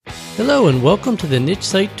Hello and welcome to the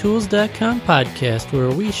NicheSiteTools.com podcast, where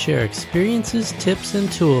we share experiences, tips,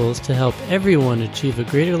 and tools to help everyone achieve a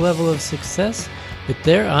greater level of success with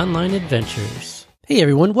their online adventures. Hey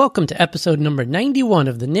everyone, welcome to episode number 91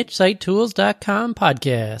 of the NicheSiteTools.com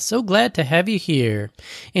podcast. So glad to have you here.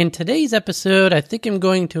 In today's episode, I think I'm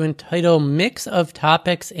going to entitle Mix of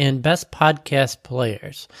Topics and Best Podcast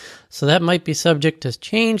Players. So that might be subject to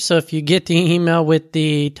change. So if you get the email with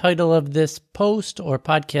the title of this post or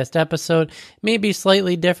podcast episode, it may be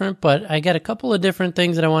slightly different, but I got a couple of different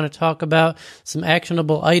things that I want to talk about, some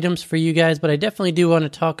actionable items for you guys, but I definitely do want to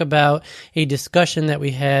talk about a discussion that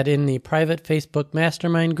we had in the private Facebook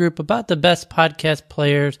mastermind group about the best podcast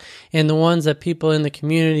players and the ones that people in the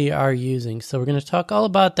community are using. So we're going to talk all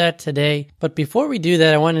about that today. But before we do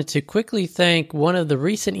that, I wanted to quickly thank one of the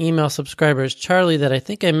recent email subscribers, Charlie, that I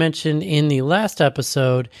think I mentioned in the last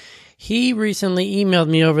episode. He recently emailed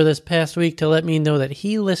me over this past week to let me know that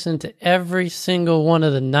he listened to every single one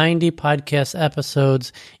of the 90 podcast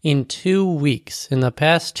episodes in 2 weeks. In the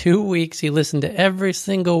past 2 weeks, he listened to every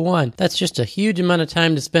single one. That's just a huge amount of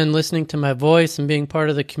time to spend listening to my voice and being part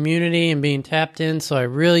of the community and being tapped in, so I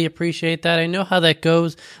really appreciate that. I know how that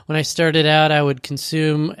goes. When I started out, I would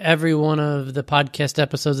consume every one of the podcast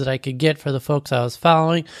episodes that I could get for the folks I was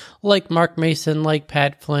following, like Mark Mason, like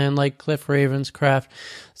Pat Flynn, like Cliff Ravenscraft.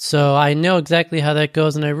 So I know exactly how that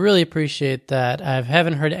goes, and I really appreciate that. I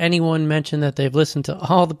haven't heard anyone mention that they've listened to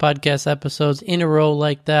all the podcast episodes in a row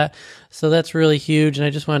like that, so that's really huge, and I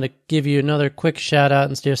just wanted to give you another quick shout-out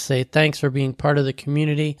and just say thanks for being part of the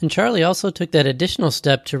community. And Charlie also took that additional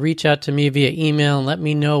step to reach out to me via email and let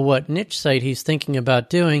me know what niche site he's thinking about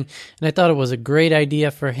doing, and I thought it was a great idea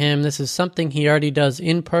for him. This is something he already does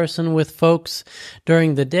in person with folks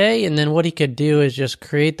during the day, and then what he could do is just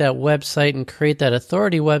create that website and create that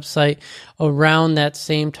authority website around that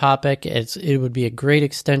same topic. It would be a great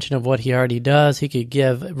extension of what he already does. He could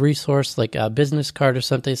give a resource like a business card or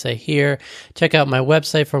something, say, here, check out my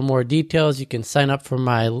website for more details. You can sign up for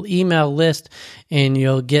my email list and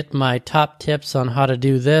you'll get my top tips on how to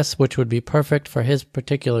do this, which would be perfect for his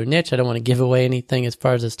particular niche. I don't want to give away anything as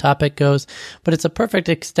far as this topic goes, but it's a perfect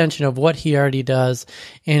extension of what he already does,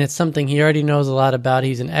 and it's something he already knows a lot about.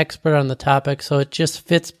 He's an expert on the topic, so it just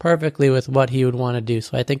fits perfectly with what he would want to do.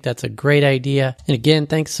 So I think that's a great idea. And again,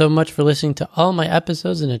 thanks so much for listening to all my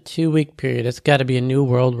episodes in a 2-week period. It's got to be a new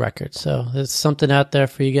world record. So there's something out there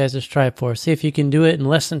for you guys to strive for. See if you can do it in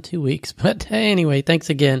less than 2 weeks. But anyway, thanks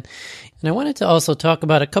again. And I wanted to also talk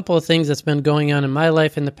about a couple of things that's been going on in my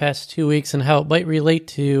life in the past 2 weeks and how it might relate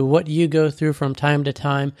to what you go through from time to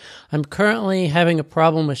time. I'm currently having a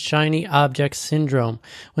problem with shiny object syndrome.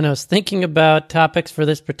 When I was thinking about topics for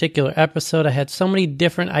this particular episode, I had so many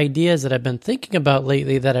different ideas that I've been thinking about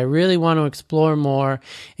lately that I really want to explore more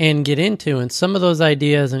and get into. And some of those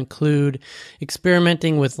ideas include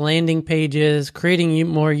experimenting with landing pages, creating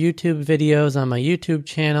more YouTube videos on my YouTube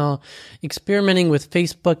channel, experimenting with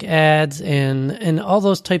Facebook ads, and all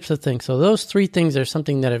those types of things. So those 3 things are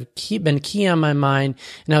something that have been key on my mind,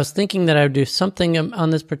 and I was thinking that I would do something on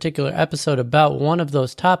this particular episode about one of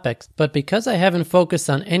those topics, but because I haven't focused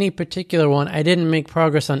on any particular one, I didn't make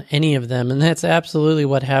progress on any of them, and that's absolutely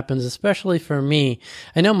what happens, especially for me.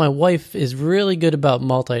 I know my wife is really good about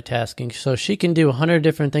multitasking, so she can do 100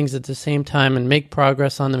 different things at the same time and make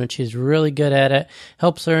progress on them, and she's really good at it,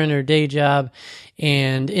 helps her in her day job.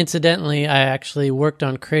 And incidentally, I actually worked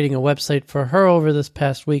on creating a website for her over this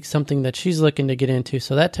past week, something that she's looking to get into.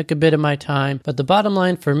 So that took a bit of my time. But the bottom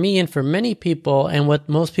line for me and for many people, and what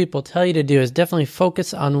most people tell you to do, is definitely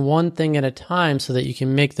focus on one thing at a time so that you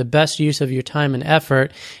can make the best use of your time and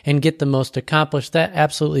effort and get the most accomplished. That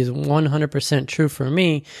absolutely is 100% true for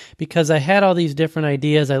me, because I had all these different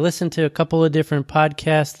ideas. I listened to a couple of different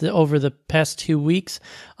podcasts over the past 2 weeks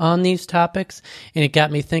on these topics, and it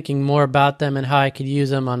got me thinking more about them and how I could use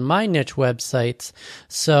them on my niche websites.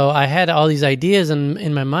 So I had all these ideas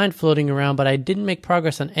in my mind floating around, but I didn't make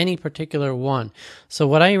progress on any particular one. So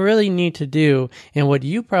what I really need to do, and what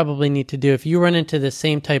you probably need to do if you run into the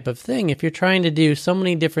same type of thing, if you're trying to do so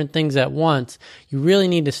many different things at once, you really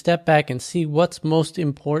need to step back and see what's most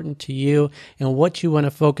important to you and what you want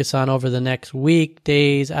to focus on over the next week,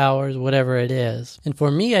 days, hours, whatever it is. And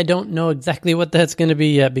for me, I don't know exactly what that's going to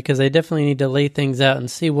be yet, because I definitely need to lay things out and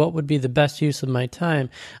see what would be the best use of my time.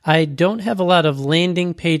 I don't have a lot of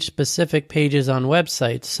landing page specific pages on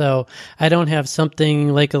websites. So I don't have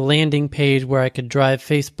something like a landing page where I could drive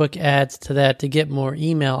Facebook ads to that to get more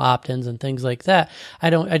email opt-ins and things like that.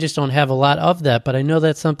 I just don't have a lot of that, but I know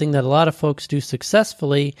that's something that a lot of folks do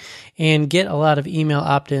successfully and get a lot of email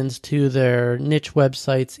opt-ins to their niche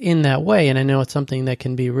websites in that way. And I know it's something that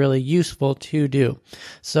can be really useful to do.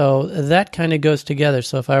 So that kind of goes together.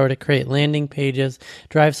 So if I were to create landing pages,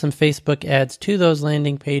 drive some Facebook ads to those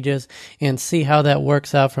landing pages and see how that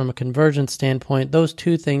works out from a conversion standpoint, those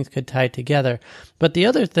two things could tie together. But the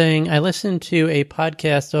other thing, I listened to a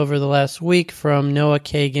podcast over the last week from Noah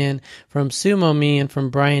Kagan, from Sumo Me, and from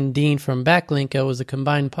Brian Dean from Backlink. It was a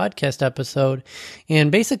combined podcast episode.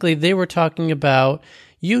 And basically they were talking about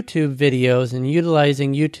YouTube videos and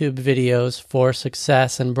utilizing YouTube videos for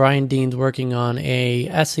success. And Brian Dean's working on a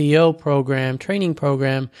SEO program, training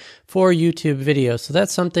program for YouTube videos. So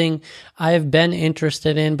that's something I've been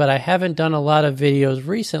interested in, but I haven't done a lot of videos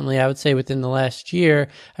recently. I would say within the last year,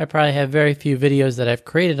 I probably have very few videos that I've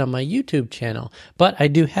created on my YouTube channel. But I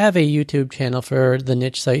do have a YouTube channel for the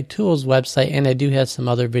Niche Site Tools website, and I do have some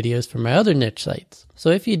other videos for my other niche sites. So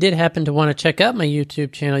if you did happen to want to check out my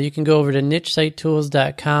YouTube channel, you can go over to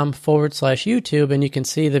nichesitetools.com/YouTube, and you can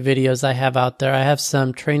see the videos I have out there. I have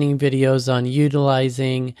some training videos on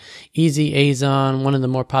utilizing Easy Azon, one of the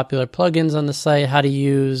more popular plugins on the site, how to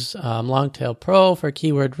use Longtail Pro for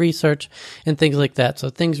keyword research and things like that. So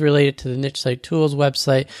things related to the Niche Site Tools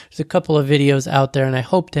website. There's a couple of videos out there, and I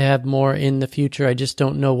hope to have more in the future. I just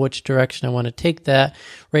don't know which direction I want to take that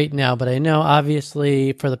right now. But I know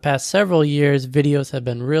obviously for the past several years, videos have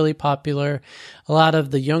been really popular. A lot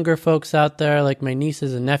of the younger folks out there, like my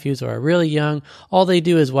nieces and nephews who are really young, all they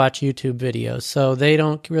do is watch YouTube videos. So they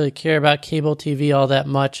don't really care about cable TV all that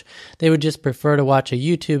much. They would just prefer to watch a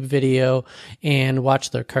YouTube video and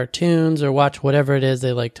watch their cartoons or watch whatever it is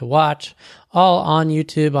they like to watch, all on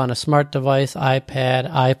YouTube on a smart device,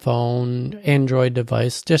 iPad, iPhone, Android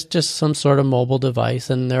device, just some sort of mobile device,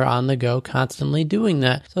 and they're on the go constantly doing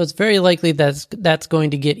that. So it's very likely that's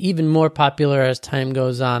going to get even more popular as time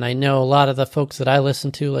goes on. I know a lot of the folks that I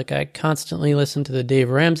listen to, like I constantly listen to the Dave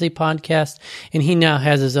Ramsey podcast, and he now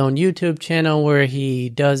has his own YouTube channel where he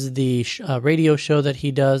does the radio show that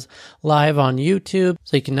he does live on YouTube.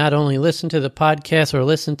 So you can not only listen to the podcast or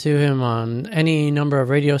listen to him on any number of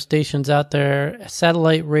radio stations out there,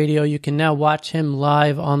 satellite radio. You can now watch him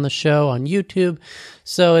live on the show on YouTube.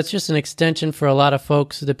 So it's just an extension for a lot of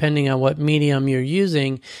folks, depending on what medium you're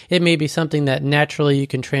using. It may be something that naturally you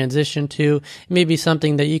can transition to. It may be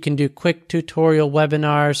something that you can do quick tutorial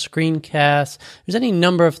webinars, screencasts. There's any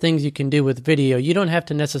number of things you can do with video. You don't have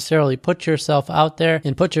to necessarily put yourself out there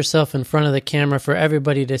and put yourself in front of the camera for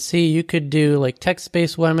everybody to see. You could do like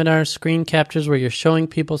text-based webinars, screen captures where you're showing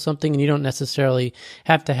people something and you don't necessarily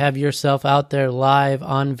have to have yourself out there live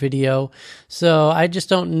on video. So I just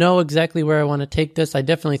don't know exactly where I want to take this. I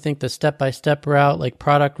definitely think the step-by-step route, like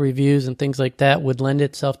product reviews and things like that, would lend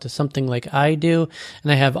itself to something like I do.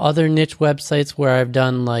 And I have other niche websites where I've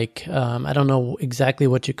done like, I don't know exactly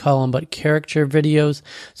what you call them, but caricature videos.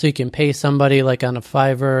 So you can pay somebody like on a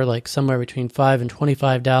Fiverr, like somewhere between $5 and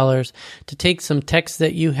 $25 to take some text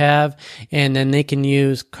that you have, and then they can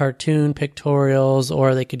use cartoon pictorials,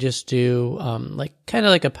 or they could just do like kind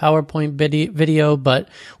of like a PowerPoint video, but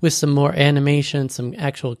with some more animation, some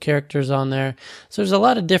actual characters on there. So there's a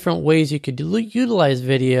lot of different ways you could utilize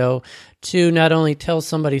video to not only tell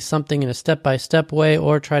somebody something in a step-by-step way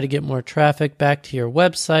or try to get more traffic back to your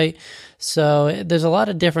website. So there's a lot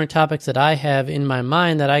of different topics that I have in my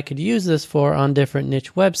mind that I could use this for on different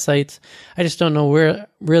niche websites. I just don't know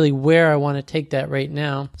where I want to take that right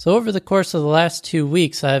now. So over the course of the last 2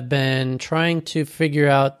 weeks, I've been trying to figure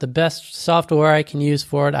out the best software I can use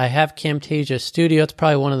for it. I have Camtasia Studio. It's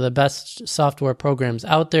probably one of the best software programs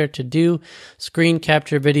out there to do screen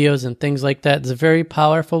capture videos and things like that. It's very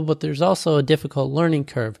powerful, but there's also a difficult learning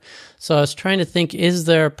curve. So I was trying to think, is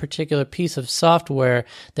there a particular piece of software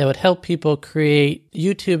that would help people create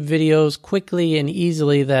YouTube videos quickly and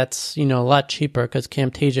easily that's, a lot cheaper, because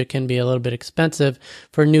Camtasia can be a little bit expensive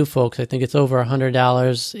for new folks. I think it's over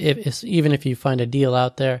 $100 even if you find a deal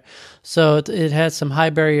out there. So it has some high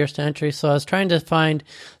barriers to entry. So I was trying to find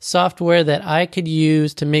software that I could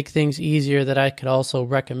use to make things easier that I could also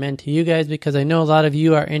recommend to you guys, because I know a lot of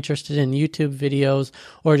you are interested in YouTube videos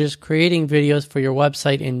or just creating videos for your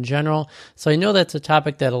website in general. So I know that's a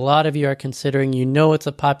topic that a lot of you are considering. You know it's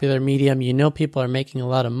a popular medium. You know people are making a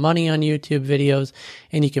lot of money on YouTube videos,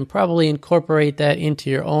 and you can probably incorporate that into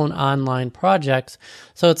your own online projects.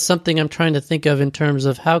 So it's something I'm trying to think of in terms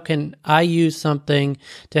of how can I use something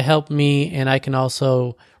to help me, and I can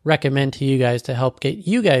also recommend to you guys to help get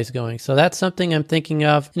you guys going. So that's something I'm thinking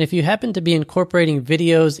of. And if you happen to be incorporating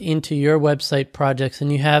videos into your website projects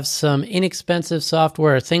and you have some inexpensive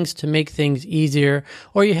software or things to make things easier,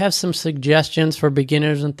 or you have some suggestions for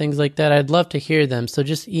beginners and things like that, I'd love to hear them. So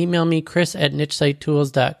just email me,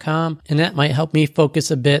 chris@nichesitetools.com, and that might help me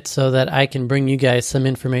focus a bit so that I can bring you guys some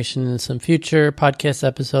information in some future podcast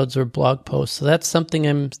episodes or blog posts. So that's something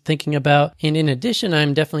I'm thinking about. And in addition,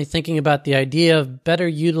 I'm definitely thinking about the idea of better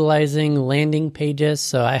utilizing landing pages.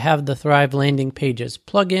 So I have the Thrive landing pages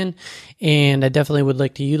plugin, and I definitely would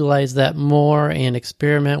like to utilize that more and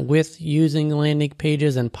experiment with using landing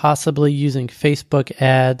pages and possibly using Facebook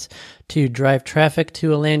ads to drive traffic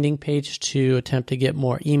to a landing page to attempt to get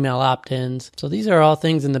more email opt-ins. So these are all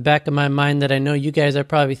things in the back of my mind that I know you guys are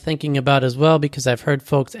probably thinking about as well, because I've heard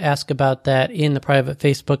folks ask about that in the private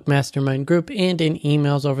Facebook mastermind group and in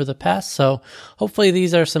emails over the past. So hopefully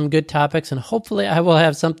these are some good topics, and hopefully I will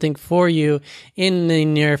have something for you in the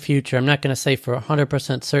near future. I'm not going to say for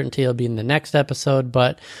 100% certainty it'll be in the next episode,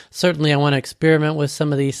 but certainly I want to experiment with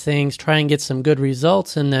some of these things, try and get some good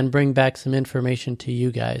results, and then bring back some information to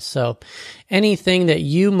you guys. So anything that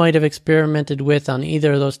you might have experimented with on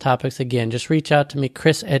either of those topics, again, just reach out to me,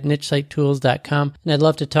 chris@nichesitetools.com, and I'd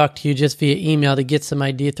love to talk to you just via email to get some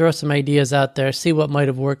idea, throw some ideas out there, see what might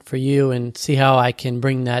have worked for you, and see how I can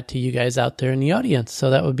bring that to you guys out there in the audience. So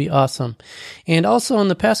that would be awesome. And also in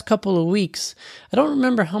the past couple of weeks, I don't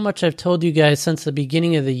remember how much I've told you guys since the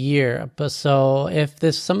beginning of the year, but so if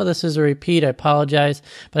some of this is a repeat, I apologize,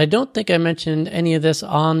 but I don't think I mentioned any of this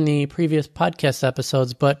on the previous podcast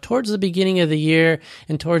episodes. But towards the beginning of the year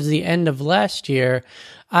and towards the end of last year,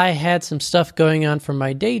 I had some stuff going on for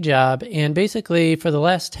my day job, and basically for the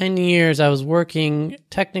last 10 years I was working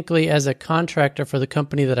technically as a contractor for the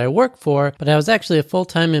company that I work for, but I was actually a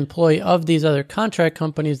full-time employee of these other contract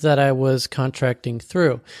companies that I was contracting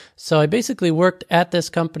through. So I basically worked at this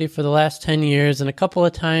company for the last 10 years, and a couple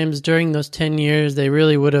of times during those 10 years they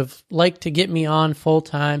really would have liked to get me on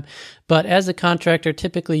full-time. But as a contractor,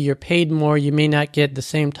 typically you're paid more. You may not get the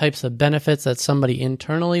same types of benefits that somebody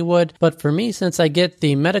internally would. But for me, since I get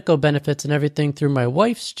the medical benefits and everything through my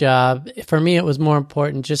wife's job, for me it was more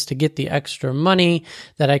important just to get the extra money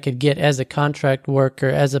that I could get as a contract worker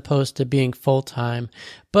as opposed to being full-time.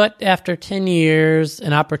 But after 10 years,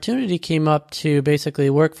 an opportunity came up to basically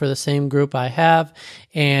work for the same group I have,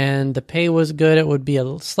 and the pay was good. It would be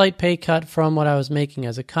a slight pay cut from what I was making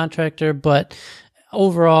as a contractor, but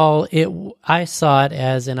overall, I saw it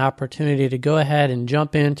as an opportunity to go ahead and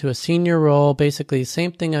jump into a senior role, basically the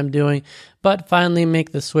same thing I'm doing, but finally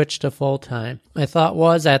make the switch to full-time. My thought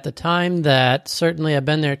was at the time that certainly I've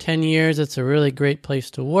been there 10 years. It's a really great place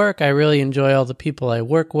to work. I really enjoy all the people I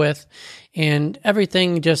work with, and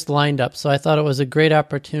everything just lined up. So I thought it was a great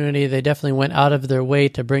opportunity. They definitely went out of their way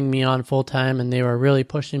to bring me on full-time, and they were really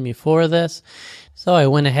pushing me for this. So I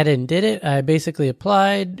went ahead and did it. I basically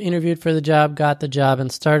applied, interviewed for the job, got the job,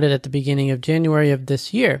 and started at the beginning of January of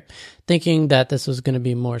this year, thinking that this was going to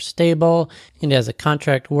be more stable. And as a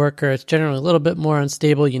contract worker, it's generally a little bit more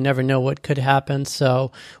unstable. You never know what could happen.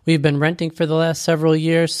 So we've been renting for the last several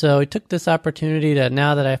years. So I took this opportunity that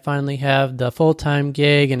now that I finally have the full-time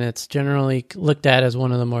gig, and it's generally looked at as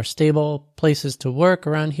one of the more stable places to work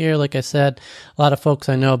around here. Like I said, a lot of folks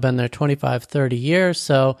I know have been there 25, 30 years.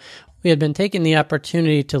 So we had been taking the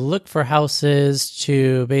opportunity to look for houses,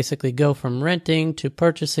 to basically go from renting to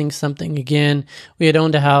purchasing something again. We had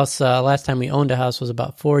owned a house. Last time we owned a house was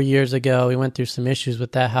about 4 years ago. We went through some issues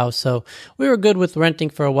with that house. So we were good with renting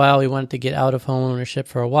for a while. We wanted to get out of home ownership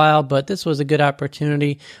for a while, but this was a good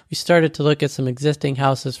opportunity. We started to look at some existing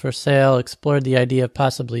houses for sale, explored the idea of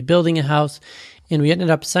possibly building a house, and we ended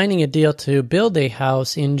up signing a deal to build a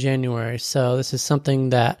house in January. So this is something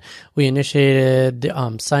that we initiated,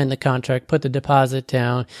 signed the contract, put the deposit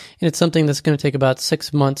down, and it's something that's going to take about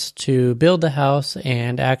 6 months to build the house,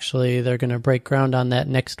 and actually they're going to break ground on that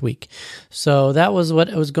next week. So that was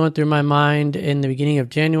what was going through my mind in the beginning of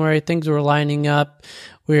January. Things were lining up.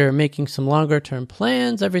 We were making some longer-term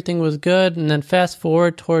plans. Everything was good. And then fast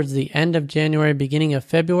forward towards the end of January, beginning of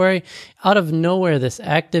February, out of nowhere, this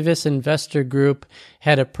activist investor group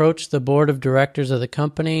had approached the board of directors of the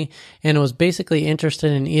company and was basically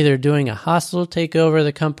interested in either doing a hostile takeover of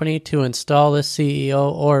the company to install this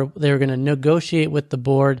CEO, or they were going to negotiate with the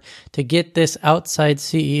board to get this outside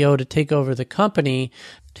CEO to take over the company.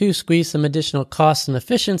 to squeeze some additional costs and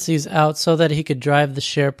efficiencies out so that he could drive the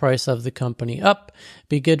share price of the company up,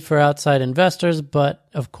 be good for outside investors, but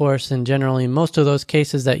of course, in generally most of those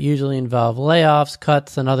cases that usually involve layoffs,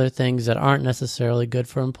 cuts, and other things that aren't necessarily good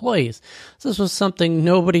for employees. So this was something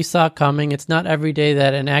nobody saw coming. It's not every day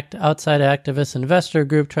that an outside activist investor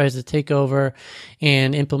group tries to take over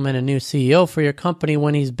and implement a new CEO for your company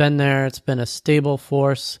when he's been there. It's been a stable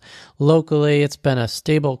force locally. It's been a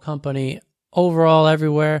stable company overall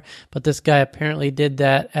everywhere, but this guy apparently did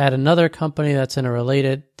that at another company that's in a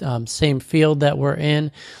related same field that we're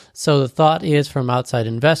in. So the thought is from outside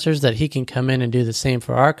investors that he can come in and do the same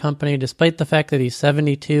for our company, despite the fact that he's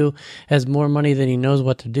 72, has more money than he knows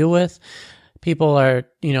what to do with. People are,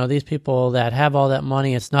 these people that have all that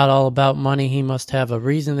money, it's not all about money. He must have a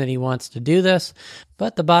reason that he wants to do this.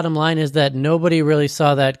 But the bottom line is that nobody really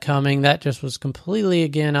saw that coming. That just was completely,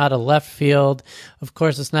 again, out of left field. Of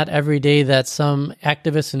course, it's not every day that some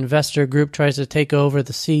activist investor group tries to take over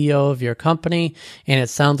the CEO of your company, and it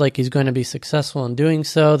sounds like he's going to be successful in doing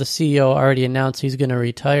so. The CEO already announced he's going to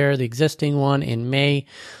retire the existing one in May.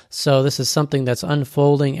 So this is something that's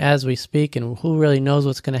unfolding as we speak, and who really knows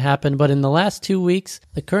what's going to happen. But in the last 2 weeks,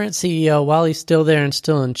 the current CEO, while he's still there and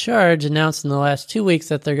still in charge, announced in the last 2 weeks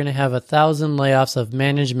that they're going to have 1,000 layoffs of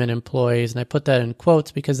management employees. And I put that in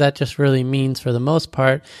quotes because that just really means, for the most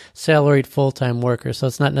part, salaried full-time workers. So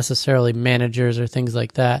it's not necessarily managers or things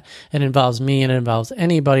like that. It involves me, and it involves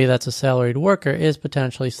anybody that's a salaried worker is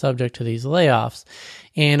potentially subject to these layoffs.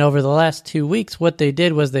 And over the last 2 weeks, what they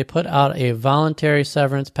did was they put out a voluntary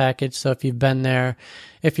severance package. So if you've been there,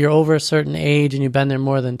 if you're over a certain age and you've been there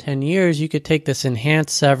more than 10 years, you could take this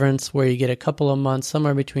enhanced severance where you get a couple of months,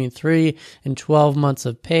 somewhere between 3 and 12 months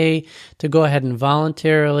of pay to go ahead and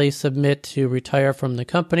voluntarily submit to retire from the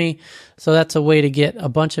company. So that's a way to get a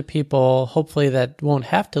bunch of people, hopefully, that won't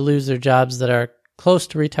have to lose their jobs, that are close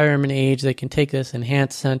to retirement age. They can take this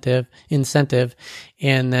enhanced incentive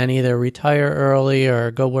and then either retire early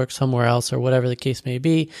or go work somewhere else or whatever the case may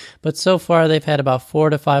be. But so far, they've had about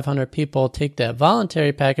 400 to 500 people take that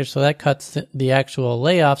voluntary package, so that cuts the actual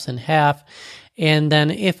layoffs in half. And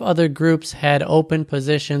then if other groups had open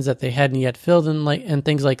positions that they hadn't yet filled and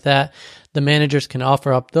things like that, the managers can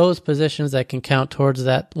offer up those positions that can count towards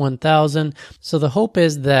that 1,000. So the hope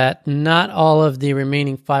is that not all of the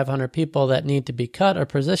remaining 500 people that need to be cut or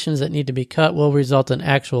positions that need to be cut will result in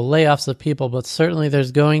actual layoffs of people, but certainly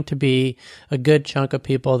there's going to be a good chunk of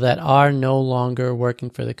people that are no longer working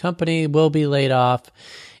for the company, will be laid off.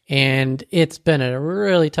 And it's been a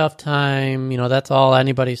really tough time. That's all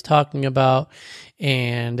anybody's talking about.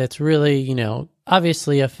 And it's really,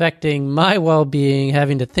 obviously affecting my well-being,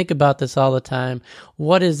 having to think about this all the time.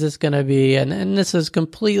 What is this going to be? And this is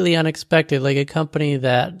completely unexpected, like a company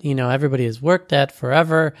that, everybody has worked at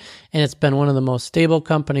forever, and it's been one of the most stable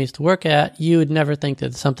companies to work at. You would never think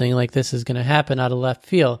that something like this is going to happen out of left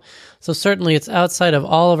field. So certainly it's outside of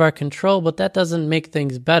all of our control, but that doesn't make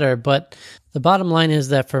things better. But the bottom line is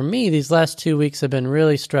that for me, these last 2 weeks have been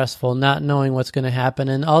really stressful, not knowing what's going to happen.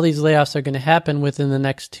 And all these layoffs are going to happen within the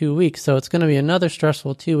next 2 weeks. So it's going to be another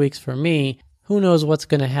stressful 2 weeks for me. Who knows what's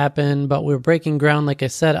going to happen, but we're breaking ground, like I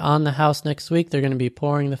said, on the house next week. They're going to be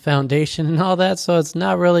pouring the foundation and all that. So it's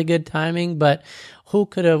not really good timing, but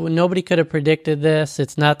nobody could have predicted this.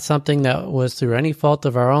 It's not something that was through any fault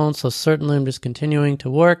of our own. So certainly I'm just continuing to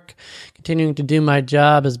work, continuing to do my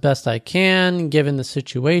job as best I can, given the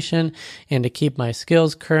situation, and to keep my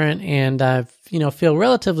skills current. And I, feel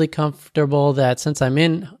relatively comfortable that since I'm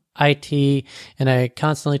in IT and I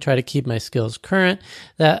constantly try to keep my skills current,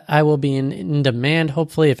 that I will be in demand.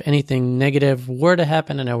 Hopefully, if anything negative were to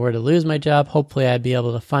happen and I were to lose my job, hopefully I'd be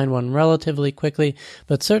able to find one relatively quickly.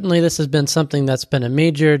 But certainly this has been something that's been a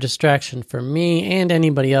major distraction for me and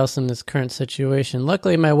anybody else in this current situation.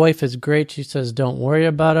 Luckily, my wife is great. She says, don't worry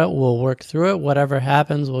about it. We'll work through it. Whatever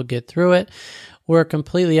happens, we'll get through it. We're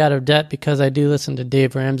completely out of debt because I do listen to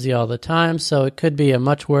Dave Ramsey all the time, so it could be a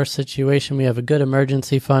much worse situation. We have a good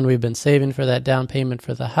emergency fund. We've been saving for that down payment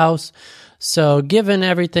for the house. So given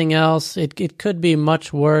everything else, it could be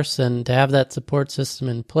much worse, and to have that support system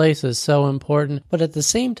in place is so important. But at the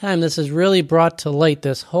same time, this has really brought to light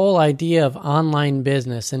this whole idea of online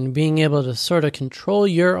business and being able to sort of control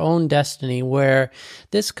your own destiny, where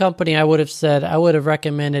this company, I would have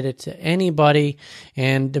recommended it to anybody.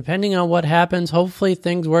 And depending on what happens, hopefully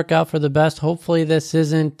things work out for the best. Hopefully this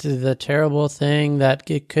isn't the terrible thing that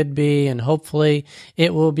it could be, and hopefully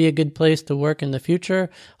it will be a good place to work in the future.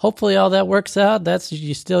 Hopefully all that works out, that's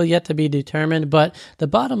still yet to be determined. But the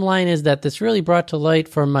bottom line is that this really brought to light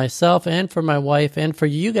for myself and for my wife and for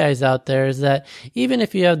you guys out there is that even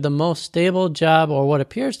if you have the most stable job or what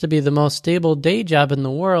appears to be the most stable day job in the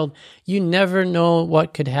world, you never know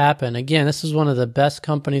what could happen. Again, this is one of the best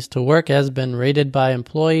companies to work, has been rated by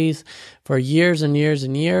employees for years and years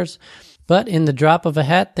and years. But in the drop of a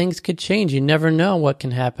hat, things could change. You never know what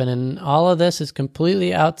can happen. And all of this is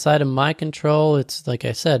completely outside of my control. It's, like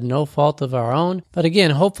I said, no fault of our own. But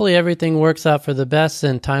again, hopefully everything works out for the best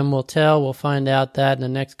and time will tell. We'll find out that in the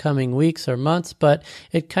next coming weeks or months. But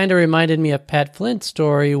it kind of reminded me of Pat Flint's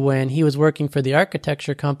story when he was working for the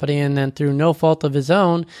architecture company and then through no fault of his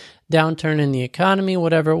own, downturn in the economy,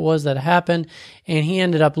 whatever it was that happened, and he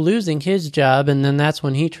ended up losing his job, and then that's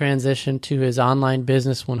when he transitioned to his online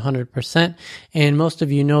business 100%, and most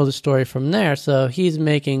of you know the story from there. So he's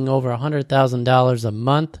making over $100,000 a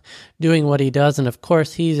month doing what he does, and of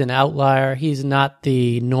course he's an outlier. He's not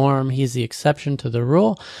the norm. He's the exception to the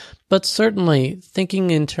rule. But certainly,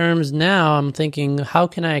 thinking in terms now, I'm thinking, how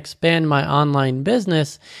can I expand my online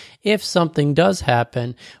business if something does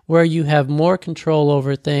happen where you have more control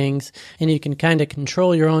over things and you can kind of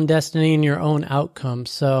control your own destiny and your own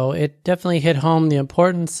outcomes? So it definitely hit home the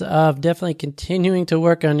importance of definitely continuing to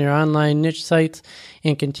work on your online niche sites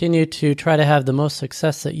and continue to try to have the most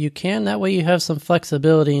success that you can. That way you have some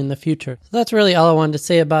flexibility in the future. So that's really all I wanted to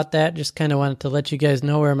say about that. Just kind of wanted to let you guys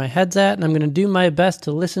know where my head's at, and I'm going to do my best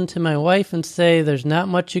to listen to my wife and say there's not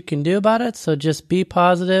much you can do about it. So just be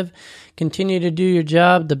positive, continue to do your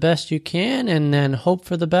job the best you can, and then hope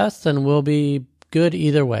for the best, and we'll be good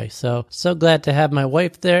either way. So glad to have my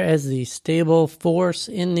wife there as the stable force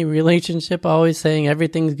in the relationship, always saying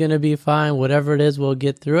everything's going to be fine, whatever it is, we'll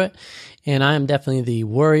get through it. And I am definitely the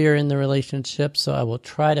worrier in the relationship, so I will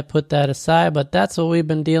try to put that aside, but that's what we've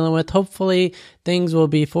been dealing with. Hopefully things will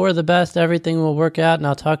be for the best, everything will work out, and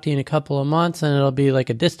I'll talk to you in a couple of months, and it'll be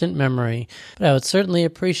like a distant memory. But I would certainly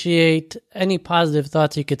appreciate any positive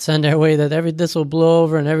thoughts you could send our way, that this will blow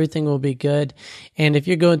over and everything will be good. And if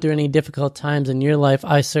you're going through any difficult times in your life,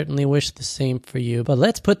 I certainly wish the same for you. But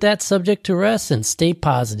let's put that subject to rest and stay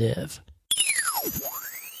positive.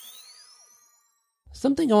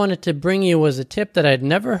 Something I wanted to bring you was a tip that I'd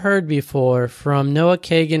never heard before from Noah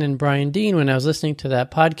Kagan and Brian Dean when I was listening to that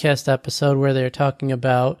podcast episode where they were talking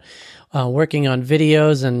about working on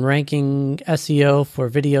videos and ranking SEO for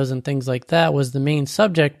videos and things like that was the main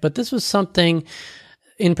subject. But this was something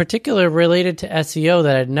in particular related to SEO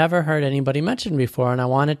that I'd never heard anybody mention before, and I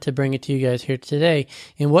wanted to bring it to you guys here today.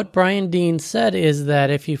 And what Brian Dean said is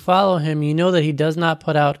that if you follow him, you know that he does not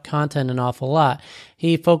put out content an awful lot.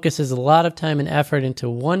 He focuses a lot of time and effort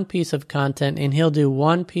into one piece of content, and he'll do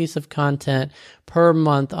one piece of content per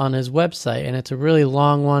month on his website, and it's a really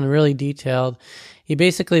long one, really detailed. He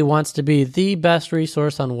basically wants to be the best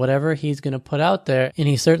resource on whatever he's going to put out there, and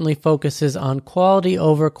he certainly focuses on quality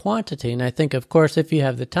over quantity. And I think, of course, if you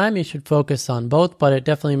have the time, you should focus on both, but it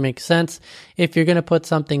definitely makes sense. If you're going to put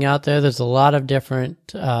something out there, there's a lot of different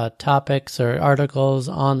topics or articles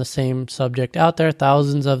on the same subject out there,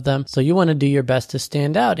 thousands of them. So you want to do your best to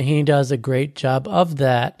stand out, and he does a great job of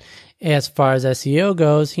that. As far as SEO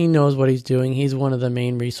goes, he knows what he's doing. He's one of the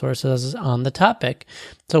main resources on the topic.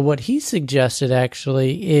 So what he suggested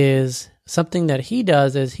actually is something that he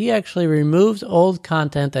does is he actually removes old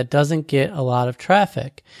content that doesn't get a lot of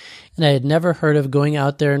traffic. And I had never heard of going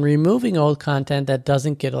out there and removing old content that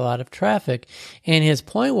doesn't get a lot of traffic. And his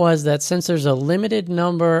point was that since there's a limited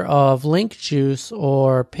number of link juice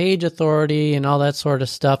or page authority and all that sort of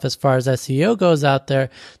stuff as far as SEO goes out there,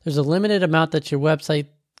 there's a limited amount that your website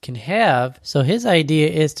can have. So his idea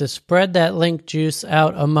is to spread that link juice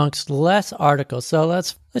out amongst less articles. So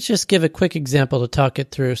let's just give a quick example to talk it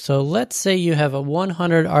through. So let's say you have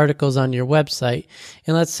 100 articles on your website,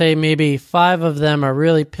 and let's say maybe 5 of them are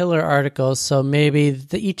really pillar articles. So maybe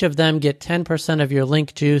each of them get 10% of your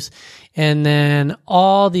link juice, and then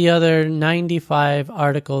all the other 95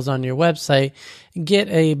 articles on your website get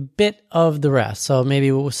a bit of the rest. So maybe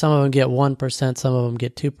some of them get 1%, some of them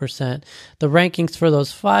get 2%. The rankings for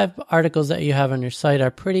those 5 articles that you have on your site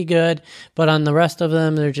are pretty good, but on the rest of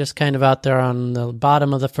them, they're just kind of out there on the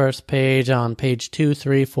bottom of the first page, on page 2,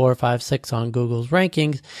 3, 4, 5, 6 on Google's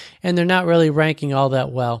rankings, and they're not really ranking all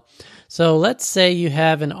that well. So let's say you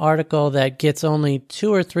have an article that gets only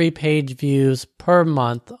 2 or 3 page views per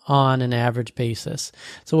month on an average basis.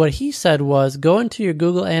 So what he said was go into your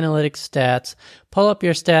Google Analytics stats, pull up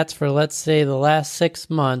your stats for, let's say, the last 6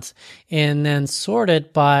 months, and then sort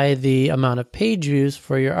it by the amount of page views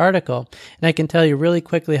for your article. And I can tell you really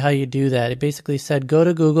quickly how you do that. It basically said go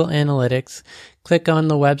to Google Analytics, click on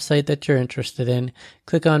the website that you're interested in,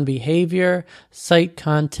 click on behavior, site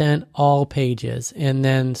content, all pages, and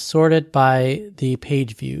then sort it by the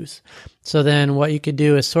page views. So then what you could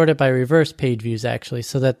do is sort it by reverse page views, actually,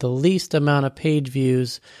 so that the least amount of page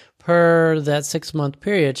views per that 6-month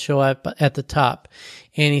period show up at the top.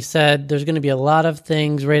 And he said there's going to be a lot of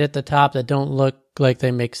things right at the top that don't look like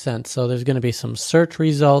they make sense. So there's going to be some search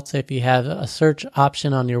results if you have a search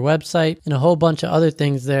option on your website, and a whole bunch of other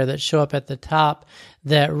things there that show up at the top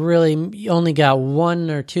that really only got 1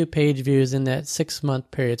 or 2 page views in that 6-month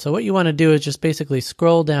period. So what you want to do is just basically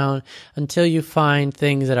scroll down until you find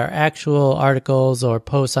things that are actual articles or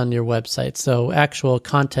posts on your website. So actual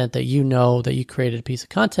content that you know that you created a piece of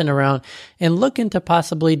content around, and look into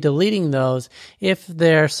possibly deleting those if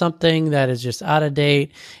they're something that is just out of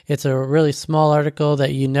date. It's a really small article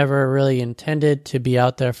that you never really intended to be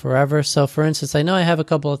out there forever. So for instance, I know I have a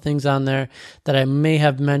couple of things on there that I may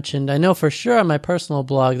have mentioned. I know for sure on my personal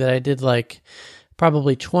blog that I did like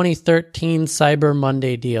probably 2013 Cyber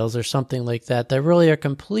Monday deals or something like that really are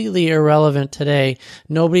completely irrelevant today.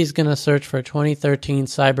 Nobody's going to search for 2013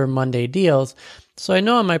 Cyber Monday deals. So I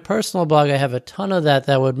know on my personal blog I have a ton of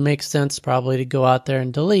that would make sense probably to go out there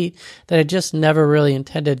and delete, that I just never really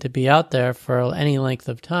intended to be out there for any length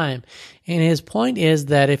of time. And his point is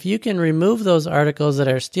that if you can remove those articles that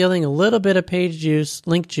are stealing a little bit of page juice,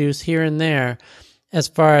 link juice here and there, as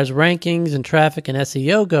far as rankings and traffic and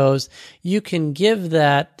SEO goes, you can give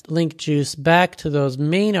that link juice back to those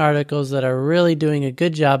main articles that are really doing a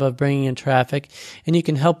good job of bringing in traffic, and you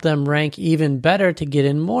can help them rank even better to get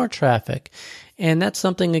in more traffic. And that's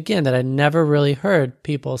something, again, that I never really heard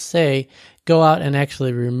people say. Go out and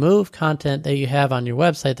actually remove content that you have on your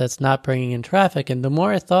website that's not bringing in traffic. And the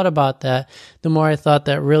more I thought about that, the more I thought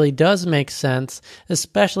that really does make sense,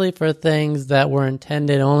 especially for things that were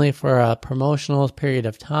intended only for a promotional period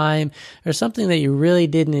of time or something that you really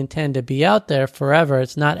didn't intend to be out there forever.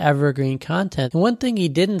 It's not evergreen content. And one thing he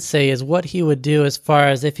didn't say is what he would do as far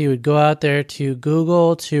as if he would go out there to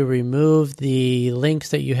Google to remove the links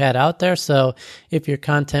that you had out there. So if your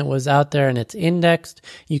content was out there and it's indexed,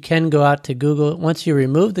 you can go out to Google. Once you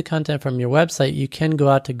remove the content from your website, you can go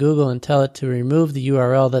out to Google and tell it to remove the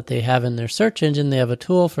URL that they have in their search engine. They have a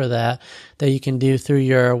tool for that you can do through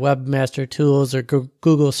your Webmaster Tools or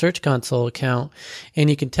Google Search Console account. And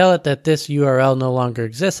you can tell it that this URL no longer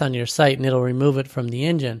exists on your site, and it'll remove it from the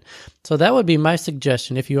engine. So that would be my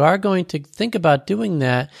suggestion. If you are going to think about doing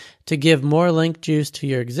that, to give more link juice to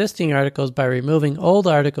your existing articles by removing old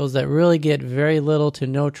articles that really get very little to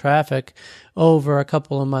no traffic over a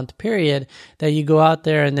couple of month period, that you go out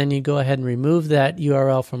there and then you go ahead and remove that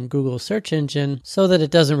URL from Google search engine so that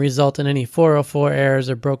it doesn't result in any 404 errors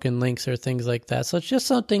or broken links or things like that. So it's just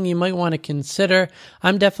something you might want to consider.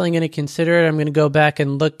 I'm definitely going to consider it. I'm going to go back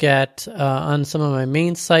and look at on some of my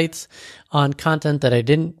main sites on content that I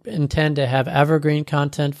didn't intend to have evergreen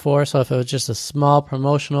content for. So if it was just a small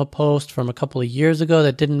promotional post from a couple of years ago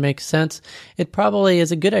that didn't make sense, it probably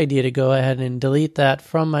is a good idea to go ahead and delete that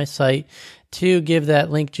from my site to give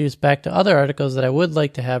that link juice back to other articles that I would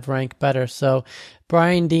like to have rank better. So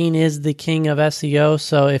Brian Dean is the king of SEO,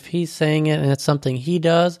 so if he's saying it and it's something he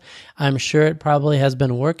does, I'm sure it probably has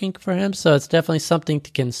been working for him, so it's definitely something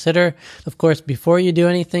to consider. Of course, before you do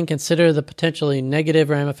anything, consider the potentially negative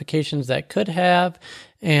ramifications that could have,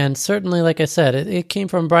 and certainly, like I said, it came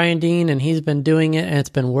from Brian Dean, and he's been doing it, and it's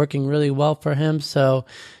been working really well for him, so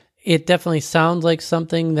it definitely sounds like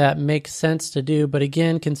something that makes sense to do, but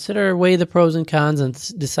again, weigh the pros and cons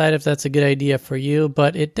and decide if that's a good idea for you.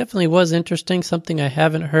 But it definitely was interesting, something I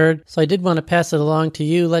haven't heard. So I did want to pass it along to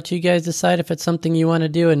you, let you guys decide if it's something you want to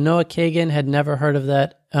do. And Noah Kagan had never heard of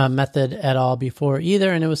that method at all before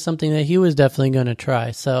either, and it was something that he was definitely going to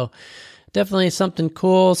try. So definitely something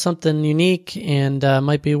cool, something unique, and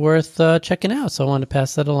might be worth checking out. So I wanted to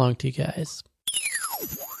pass that along to you guys.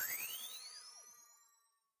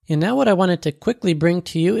 And now what I wanted to quickly bring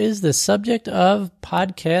to you is the subject of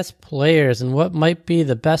podcast players and what might be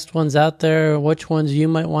the best ones out there, which ones you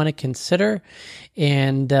might want to consider.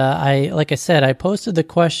 And like I said, I posted the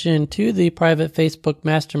question to the private Facebook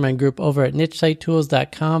mastermind group over at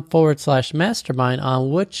nichesitetools.com/mastermind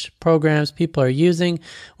on which programs people are using,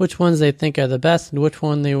 which ones they think are the best, and which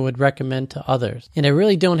one they would recommend to others. And I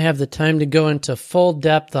really don't have the time to go into full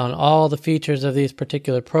depth on all the features of these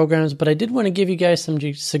particular programs, but I did want to give you guys some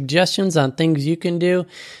suggestions suggestions on things you can do,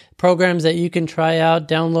 programs that you can try out,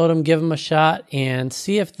 download them, give them a shot, and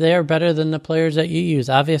see if they're better than the players that you use.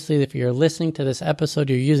 Obviously, if you're listening to this episode,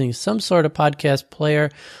 you're using some sort of podcast player,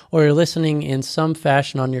 or you're listening in some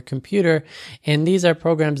fashion on your computer, and these are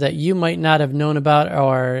programs that you might not have known about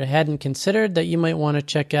or hadn't considered that you might want to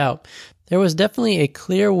check out. There was definitely a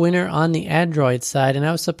clear winner on the Android side, and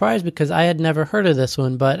I was surprised because I had never heard of this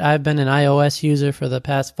one, but I've been an iOS user for the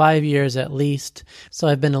past 5 years at least, so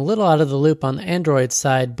I've been a little out of the loop on the Android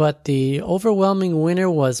side, but the overwhelming winner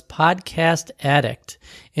was Podcast Addict,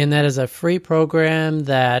 and that is a free program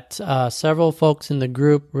that several folks in the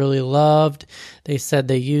group really loved. They said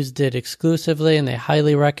they used it exclusively and they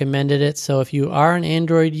highly recommended it. So if you are an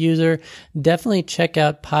Android user, definitely check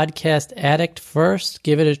out Podcast Addict first.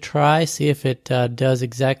 Give it a try. See if it does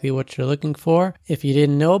exactly what you're looking for. If you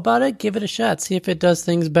didn't know about it, give it a shot. See if it does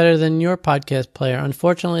things better than your podcast player.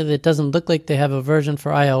 Unfortunately, it doesn't look like they have a version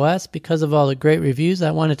for iOS because of all the great reviews.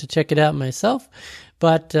 I wanted to check it out myself.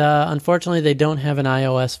 But unfortunately, they don't have an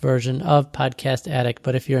iOS version of Podcast Addict.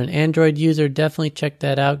 But if you're an Android user, definitely check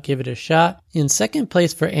that out. Give it a shot. In second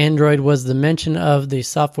place for Android was the mention of the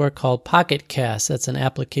software called Pocket Cast. That's an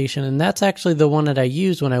application, and that's actually the one that I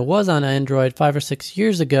used when I was on Android 5 or 6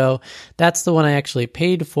 years ago. That's the one I actually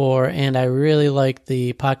paid for, and I really like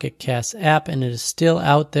the Pocket Cast app, and it is still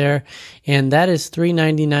out there, and that is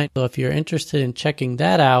 $3.99. So if you're interested in checking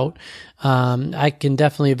that out, I can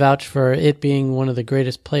definitely vouch for it being one of the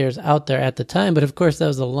greatest players out there at the time. But of course, that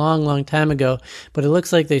was a long, long time ago. But it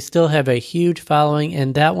looks like they still have a huge following,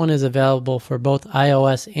 and that one is available for both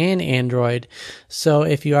iOS and Android. So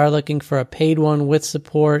if you are looking for a paid one with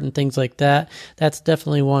support and things like that, that's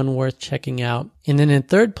definitely one worth checking out. And then in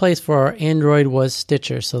third place for our Android was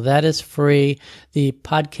Stitcher. So that is free. The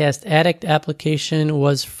Podcast Addict application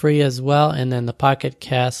was free as well. And then the Pocket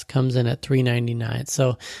Cast comes in at $3.99.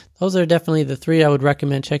 So those are definitely the three I would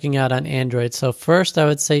recommend checking out on Android. So first, I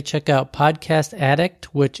would say check out Podcast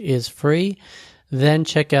Addict, which is free. Then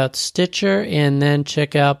check out Stitcher, and then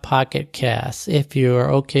check out Pocket Cast. If you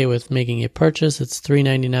are okay with making a purchase, it's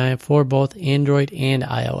 $3.99 for both Android and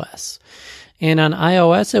iOS. And on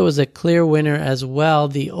iOS, it was a clear winner as well.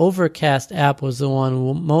 The Overcast app was the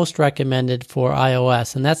one most recommended for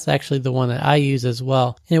iOS, and that's actually the one that I use as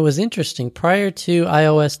well. And it was interesting. Prior to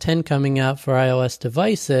iOS 10 coming out for iOS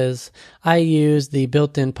devices, I used the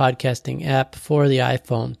built-in podcasting app for the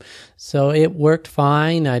iPhone. So it worked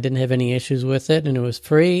fine. I didn't have any issues with it, and it was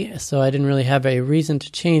free, so I didn't really have a reason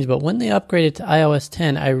to change. But when they upgraded to iOS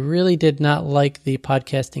 10, I really did not like the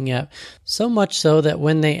podcasting app. So much so that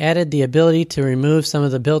when they added the ability to remove some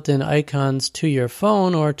of the built-in icons to your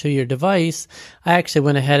phone or to your device, I actually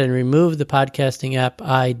went ahead and removed the podcasting app.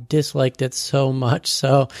 I disliked it so much.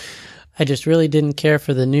 So I just really didn't care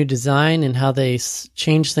for the new design and how they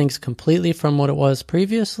changed things completely from what it was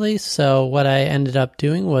previously. So what I ended up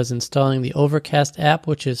doing was installing the Overcast app,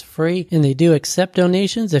 which is free. And they do accept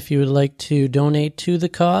donations if you would like to donate to the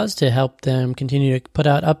cause to help them continue to put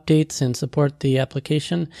out updates and support the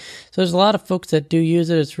application. So there's a lot of folks that do use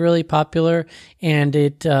it. It's really popular, and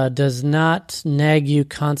it does not nag you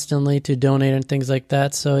constantly to donate and things like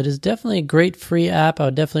that. So it is definitely a great free app. I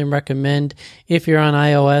would definitely recommend if you're on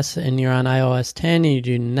iOS and you're on iOS 10 and you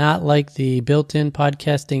do not like the built-in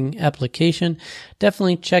podcasting application,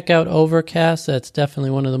 definitely check out Overcast. That's definitely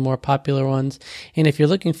one of the more popular ones. And if you're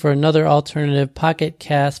looking for another alternative, Pocket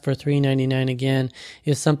Cast for $3.99 again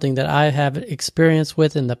is something that I have experience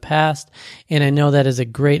with in the past, and I know that is a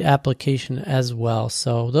great application as well.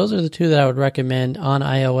 So those are the two that I would recommend on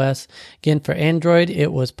iOS. Again, for Android,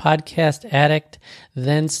 it was Podcast Addict,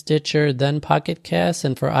 then Stitcher, then Pocket Cast,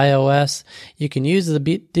 and for iOS, you can use the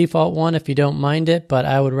default one if you don't mind it, but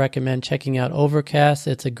I would recommend checking out Overcast.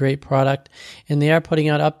 It's a great product, and they are putting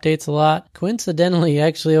out updates a lot. Coincidentally,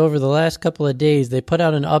 actually, over the last couple of days, they put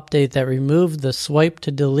out an update that removed the swipe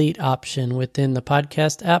to delete option within the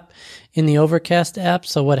podcast app in the Overcast app.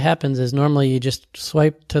 So what happens is normally you just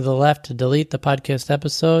swipe to the left to delete the podcast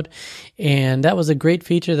episode, and that was a great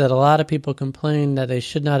feature that a lot of people complained that they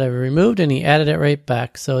should not have removed, and he added it right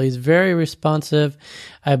back. So he's very responsive.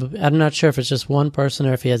 I'm not sure if it's just one person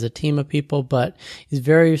or if he has a team of people, but he's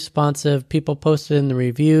very responsive. People posted in the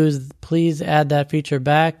reviews, please add that feature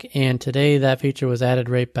back, and today that feature was added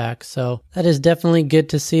right back. So that is definitely good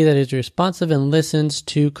to see that he's responsive and listens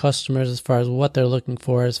to customers as far as what they're looking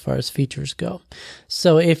for as far as features go.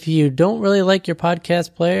 So if you don't really like your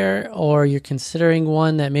podcast player, or you're considering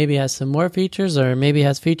one that maybe has some more features or maybe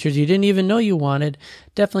has features you didn't even know you wanted,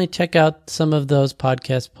 definitely check out some of those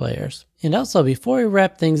podcast players. And also, before we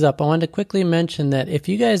wrap things up, I wanted to quickly mention that if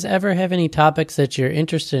you guys ever have any topics that you're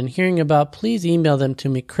interested in hearing about, please email them to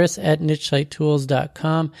me,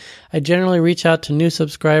 chris@nichesitetools.com. I generally reach out to new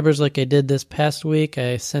subscribers like I did this past week.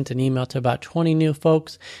 I sent an email to about 20 new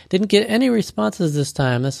folks. Didn't get any responses this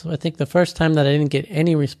time. This is, I think, the first time that I didn't get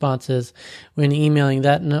any responses when emailing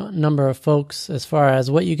that number of folks as far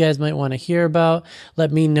as what you guys might want to hear about.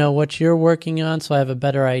 Let me know what you're working on so I have a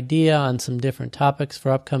better idea on some different topics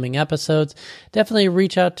for upcoming episodes. Definitely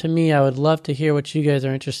reach out to me. I would love to hear what you guys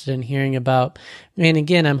are interested in hearing about. And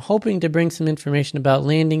again, I'm hoping to bring some information about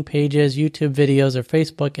landing pages, YouTube videos, or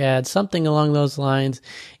Facebook ads, something along those lines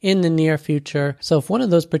in the near future. So if one of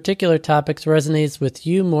those particular topics resonates with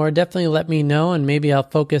you more, definitely let me know, and maybe I'll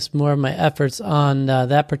focus more of my efforts on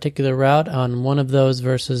that particular route, on one of those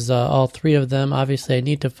versus all three of them. Obviously, I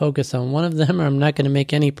need to focus on one of them or I'm not going to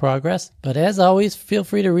make any progress. But as always, feel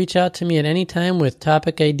free to reach out to me at any time with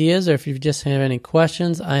topic ideas, or if you just have any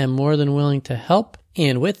questions, I am more than willing to help.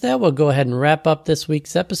 And with that, we'll go ahead and wrap up this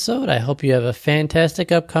week's episode. I hope you have a fantastic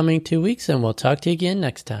upcoming 2 weeks, and we'll talk to you again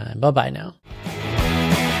next time. Bye-bye now.